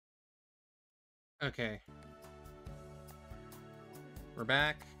Okay. We're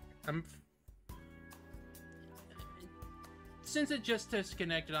back. Since it just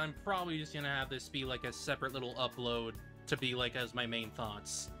disconnected, I'm probably just gonna have this be like a separate little upload to be like as my main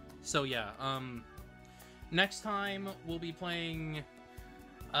thoughts. So yeah, next time we'll be playing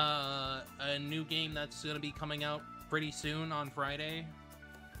a new game that's gonna be coming out pretty soon on Friday.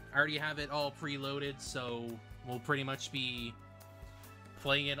 I already have it all preloaded, so we'll pretty much be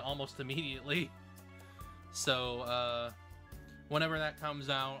playing it almost immediately. So, whenever that comes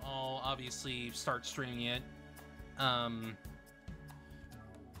out, I'll obviously start streaming it.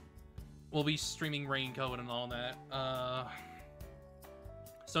 We'll be streaming Raincoat and all that.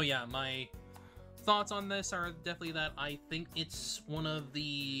 So yeah, my thoughts on this are definitely that I think it's one of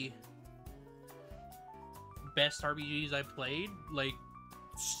the best RPGs I've played. Like,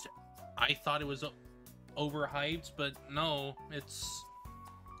 I thought it was overhyped, but no, it's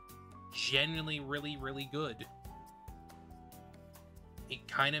genuinely really, really good. It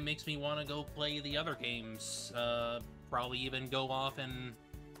kind of makes me want to go play the other games. Probably even go off and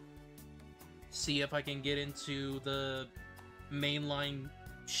see if I can get into the mainline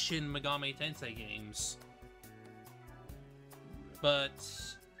Shin Megami Tensei games. But,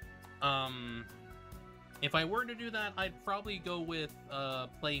 if I were to do that, I'd probably go with,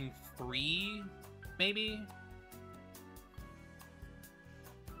 playing 3, maybe?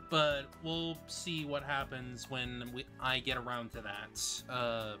 But we'll see what happens when I get around to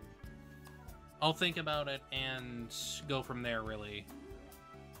that. I'll think about it and go from there, really.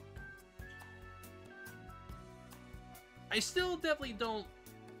 I still definitely don't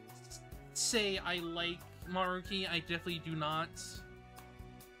say I like Maruki. I definitely do not.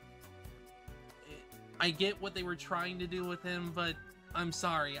 I get what they were trying to do with him, but I'm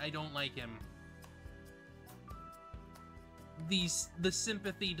sorry, I don't like him. The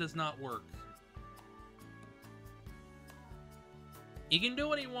sympathy does not work. He can do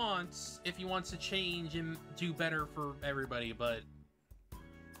what he wants if he wants to change and do better for everybody, but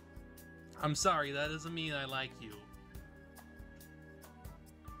I'm sorry, that doesn't mean I like you.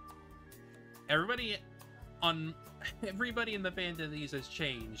 Everybody in the fandoms has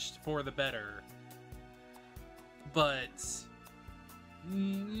changed for the better. But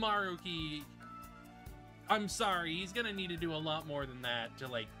Maruki, I'm sorry, he's gonna need to do a lot more than that to,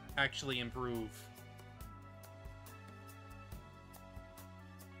 like, actually improve.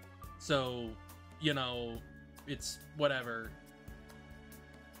 So, you know, it's whatever.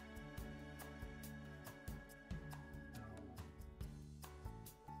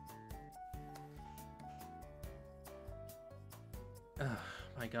 Ugh,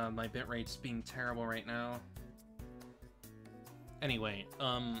 my god, my bitrate's being terrible right now. Anyway,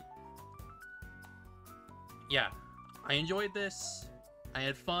 yeah, I enjoyed this. I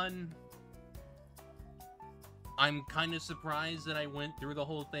had fun. I'm kind of surprised that I went through the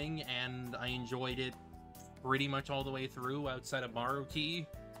whole thing and I enjoyed it pretty much all the way through outside of Maruki.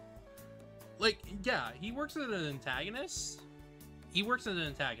 Like, yeah, he works as an antagonist. He works as an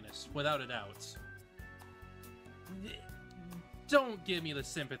antagonist, without a doubt. Don't give me the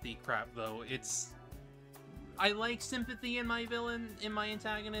sympathy crap, though. I like sympathy in my villain, in my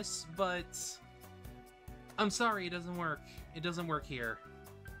antagonist, but I'm sorry, it doesn't work. It doesn't work here.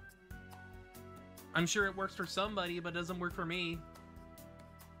 I'm sure it works for somebody, but it doesn't work for me.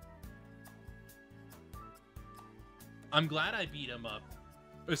 I'm glad I beat him up.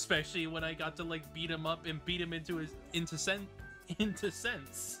 Especially when I got to, like, beat him up and beat him into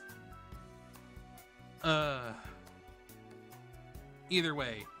sense. Either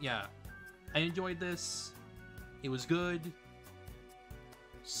way, yeah. I enjoyed this. It was good.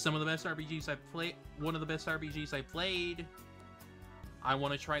 Some of the best RPGs I've played. One of the best RPGs I played. I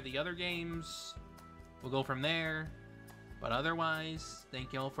want to try the other games. We'll go from there. But otherwise,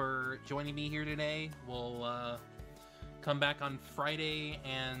 thank y'all for joining me here today. We'll come back on Friday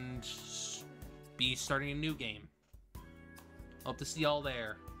and be starting a new game. Hope to see y'all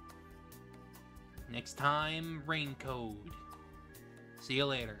there. Next time, Raincoat. See you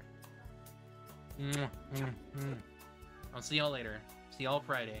later. I'll see y'all later. See y'all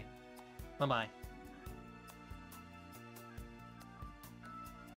Friday. Bye-bye.